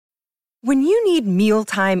When you need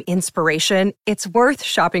mealtime inspiration, it's worth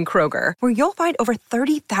shopping Kroger, where you'll find over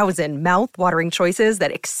 30,000 mouth-watering choices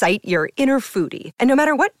that excite your inner foodie. And no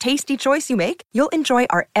matter what tasty choice you make, you'll enjoy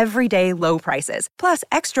our everyday low prices, plus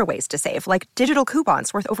extra ways to save, like digital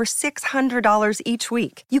coupons worth over $600 each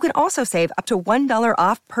week. You can also save up to $1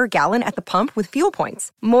 off per gallon at the pump with fuel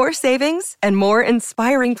points. More savings and more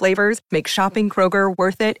inspiring flavors make shopping Kroger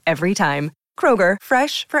worth it every time. Kroger,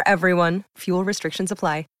 fresh for everyone. Fuel restrictions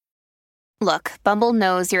apply. Look, Bumble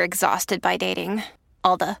knows you're exhausted by dating.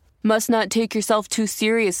 All the, must not take yourself too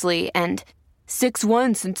seriously, and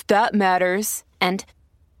 6'1" since that matters, and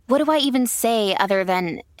what do I even say other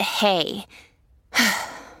than, hey?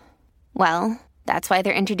 Well, that's why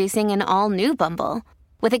they're introducing an all-new Bumble,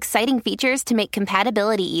 with exciting features to make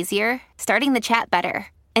compatibility easier, starting the chat better,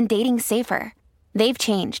 and dating safer. They've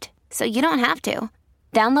changed, so you don't have to.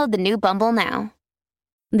 Download the new Bumble now.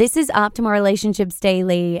 This is Optimal Relationships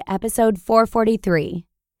Daily, episode 443.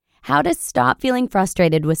 How to Stop Feeling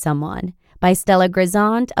Frustrated with Someone by Stella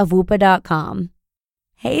Grisant of Whoopa.com.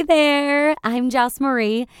 Hey there, I'm Joss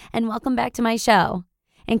Marie, and welcome back to my show.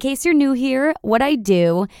 In case you're new here, what I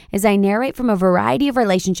do is I narrate from a variety of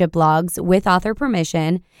relationship blogs with author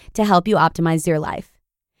permission to help you optimize your life.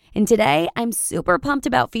 And today, I'm super pumped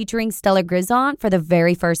about featuring Stella Grisant for the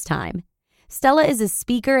very first time. Stella is a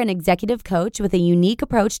speaker and executive coach with a unique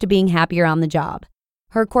approach to being happier on the job.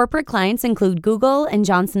 Her corporate clients include Google and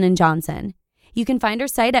Johnson & Johnson. You can find her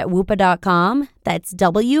site at Whoopa.com. That's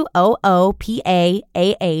WOOPAAH.com.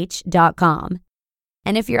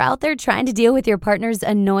 And if you're out there trying to deal with your partner's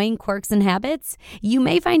annoying quirks and habits, you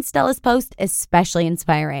may find Stella's post especially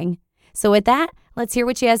inspiring. So with that, let's hear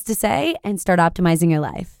what she has to say and start optimizing your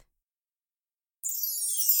life.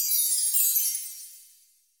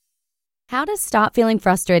 How to Stop Feeling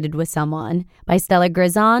Frustrated with Someone by Stella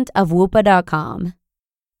Grisant of Whoopa.com.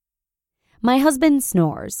 My husband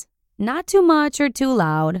snores. Not too much or too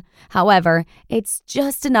loud. However, it's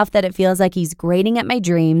just enough that it feels like he's grating at my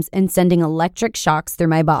dreams and sending electric shocks through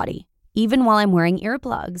my body, even while I'm wearing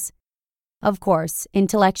earplugs. Of course,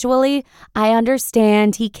 intellectually, I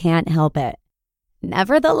understand he can't help it.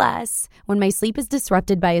 Nevertheless, when my sleep is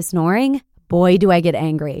disrupted by his snoring, boy, do I get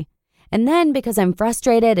angry. And then, because I'm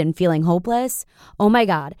frustrated and feeling hopeless, oh my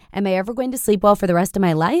God, am I ever going to sleep well for the rest of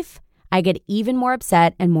my life? I get even more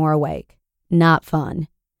upset and more awake. Not fun.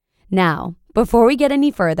 Now, before we get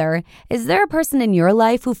any further, is there a person in your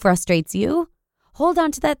life who frustrates you? Hold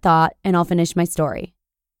on to that thought and I'll finish my story.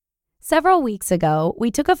 Several weeks ago,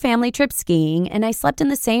 we took a family trip skiing and I slept in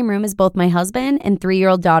the same room as both my husband and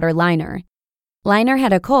 3-year-old daughter, Liner. Liner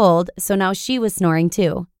had a cold, so now she was snoring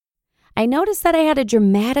too. I noticed that I had a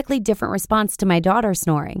dramatically different response to my daughter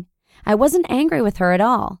snoring. I wasn't angry with her at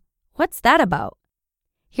all. What's that about?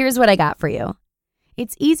 Here's what I got for you.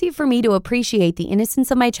 It's easy for me to appreciate the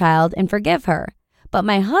innocence of my child and forgive her. But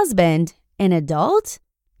my husband, an adult?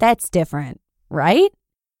 That's different, right?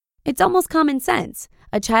 It's almost common sense.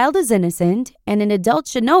 A child is innocent and an adult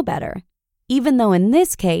should know better. Even though in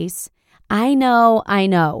this case, I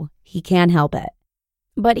know, he can't help it.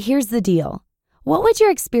 But here's the deal. What would your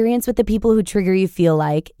experience with the people who trigger you feel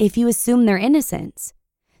like if you assume their innocence?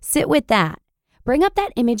 Sit with that. Bring up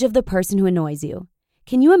that image of the person who annoys you.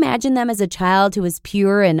 Can you imagine them as a child who was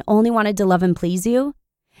pure and only wanted to love and please you?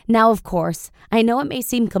 Now, of course, I know it may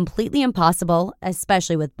seem completely impossible,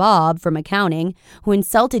 especially with Bob from accounting, who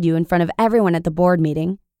insulted you in front of everyone at the board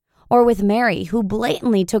meeting, or with Mary, who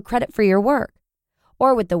blatantly took credit for your work,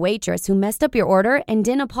 or with the waitress who messed up your order and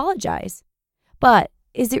didn't apologize. But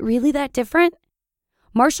is it really that different?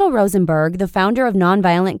 Marshall Rosenberg, the founder of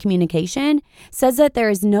Nonviolent Communication, says that there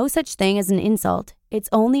is no such thing as an insult. It's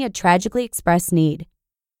only a tragically expressed need.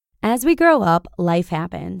 As we grow up, life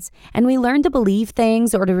happens, and we learn to believe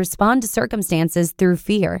things or to respond to circumstances through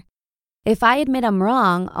fear. If I admit I'm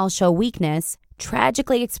wrong, I'll show weakness,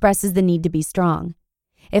 tragically expresses the need to be strong.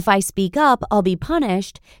 If I speak up, I'll be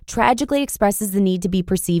punished, tragically expresses the need to be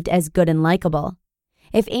perceived as good and likable.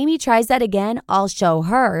 If Amy tries that again, I'll show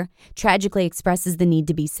her, tragically expresses the need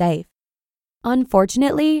to be safe.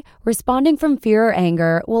 Unfortunately, responding from fear or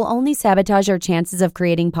anger will only sabotage our chances of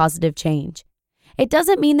creating positive change. It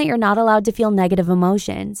doesn't mean that you're not allowed to feel negative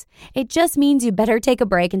emotions. It just means you better take a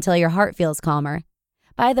break until your heart feels calmer.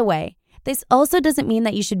 By the way, this also doesn't mean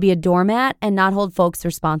that you should be a doormat and not hold folks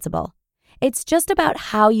responsible. It's just about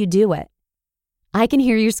how you do it. I can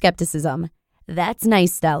hear your skepticism. That's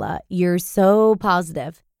nice, Stella. You're so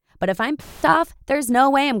positive. But if I'm pissed off, there's no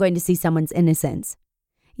way I'm going to see someone's innocence.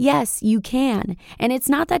 Yes, you can, and it's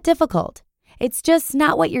not that difficult. It's just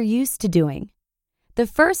not what you're used to doing. The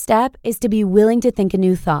first step is to be willing to think a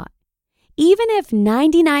new thought. Even if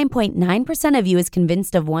 99.9% of you is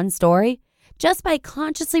convinced of one story, just by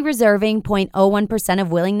consciously reserving 0.01%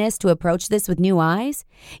 of willingness to approach this with new eyes,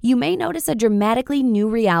 you may notice a dramatically new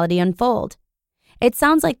reality unfold. It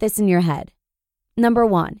sounds like this in your head. Number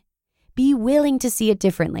 1, be willing to see it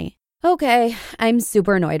differently. Okay, I'm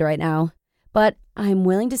super annoyed right now, but I'm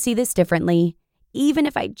willing to see this differently. Even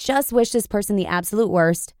if I just wish this person the absolute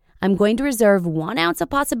worst, I'm going to reserve 1 ounce of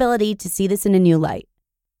possibility to see this in a new light.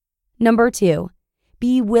 Number 2,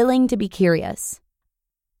 be willing to be curious.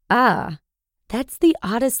 That's the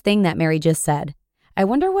oddest thing that Mary just said. I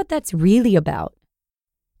wonder what that's really about.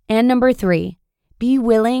 And number 3, be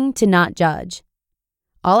willing to not judge.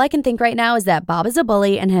 All I can think right now is that Bob is a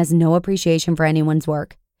bully and has no appreciation for anyone's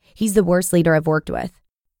work. He's the worst leader I've worked with.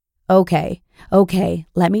 Okay,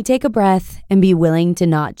 let me take a breath and be willing to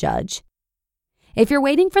not judge. If you're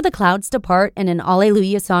waiting for the clouds to part and an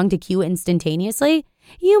Alleluia song to cue instantaneously,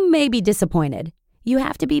 you may be disappointed. You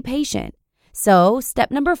have to be patient. So,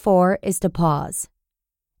 step number 4 is to pause.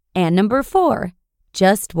 And number 4,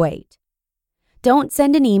 just wait. Don't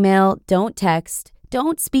send an email, don't text,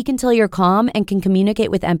 don't speak until you're calm and can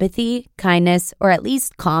communicate with empathy, kindness, or at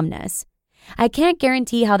least calmness. I can't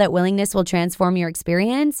guarantee how that willingness will transform your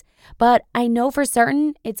experience, but I know for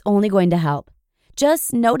certain it's only going to help.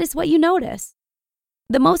 Just notice what you notice.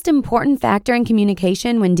 The most important factor in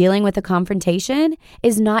communication when dealing with a confrontation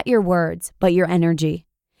is not your words, but your energy.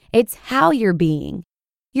 It's how you're being.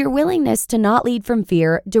 Your willingness to not lead from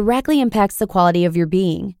fear directly impacts the quality of your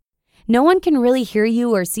being. No one can really hear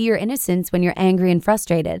you or see your innocence when you're angry and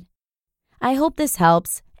frustrated. I hope this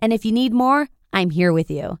helps, and if you need more, I'm here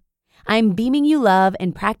with you. I'm beaming you love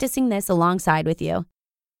and practicing this alongside with you.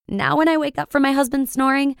 Now when I wake up from my husband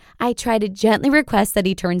snoring, I try to gently request that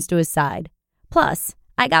he turns to his side. Plus,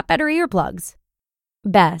 I got better earplugs.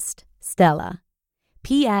 Best, Stella.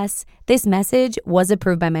 P.S. This message was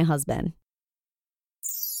approved by my husband.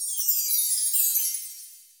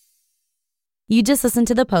 You just listened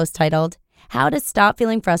to the post titled, How to Stop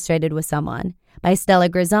Feeling Frustrated with Someone by Stella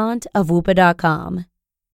Grisant of Whoopa.com.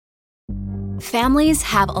 Families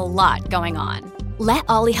have a lot going on. Let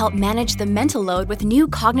Ollie help manage the mental load with new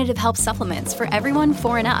cognitive help supplements for everyone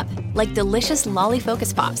 4 and up, like delicious Lolly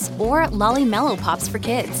Focus Pops or Lolly Mellow Pops for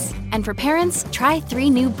kids. And for parents, try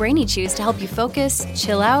 3 new Brainy Chews to help you focus,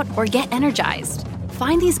 chill out, or get energized.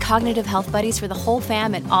 Find these cognitive health buddies for the whole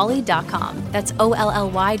fam at ollie.com. That's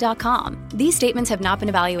OLLY.com. These statements have not been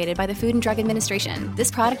evaluated by the Food and Drug Administration.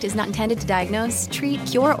 This product is not intended to diagnose, treat,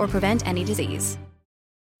 cure, or prevent any disease.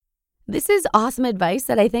 This is awesome advice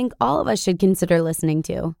that I think all of us should consider listening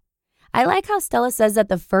to. I like how Stella says that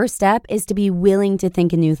the first step is to be willing to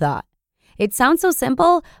think a new thought. It sounds so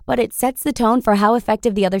simple, but it sets the tone for how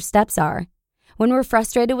effective the other steps are. When we're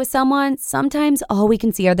frustrated with someone, sometimes all we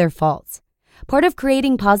can see are their faults. Part of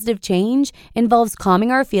creating positive change involves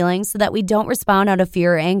calming our feelings so that we don't respond out of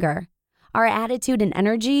fear or anger. Our attitude and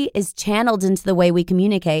energy is channeled into the way we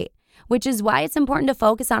communicate, which is why it's important to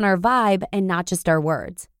focus on our vibe and not just our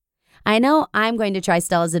words. I know I'm going to try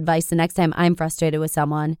Stella's advice the next time I'm frustrated with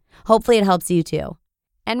someone. Hopefully it helps you too.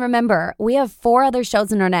 And remember, we have 4 other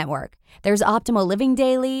shows in our network. There's Optimal Living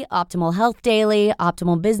Daily, Optimal Health Daily,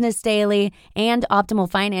 Optimal Business Daily, and Optimal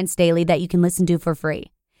Finance Daily that you can listen to for free.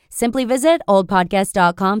 Simply visit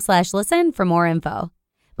oldpodcast.com/listen for more info.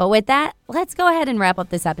 But with that, let's go ahead and wrap up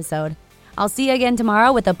this episode. I'll see you again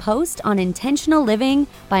tomorrow with a post on intentional living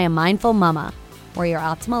by a mindful mama, where your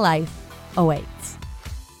optimal life awaits.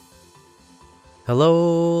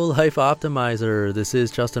 Hello, Life Optimizer. This is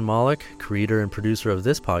Justin Malik, creator and producer of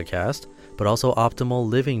this podcast, but also Optimal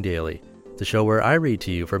Living Daily, the show where I read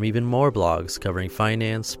to you from even more blogs covering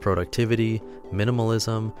finance, productivity,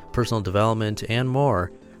 minimalism, personal development, and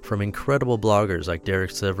more from incredible bloggers like Derek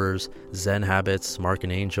Sivers, Zen Habits, Mark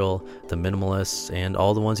and Angel, The Minimalists, and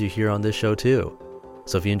all the ones you hear on this show too.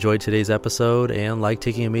 So if you enjoyed today's episode and like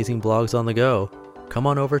taking amazing blogs on the go, come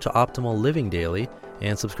on over to Optimal Living Daily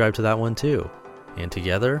and subscribe to that one too. And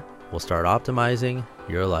together, we'll start optimizing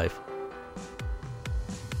your life.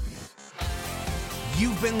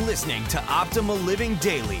 You've been listening to Optimal Living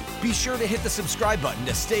Daily. Be sure to hit the subscribe button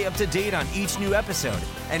to stay up to date on each new episode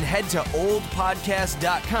and head to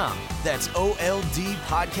oldpodcast.com. That's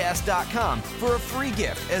OLDpodcast.com for a free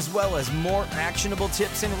gift as well as more actionable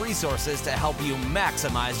tips and resources to help you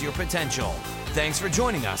maximize your potential. Thanks for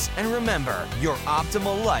joining us, and remember, your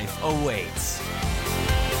optimal life awaits.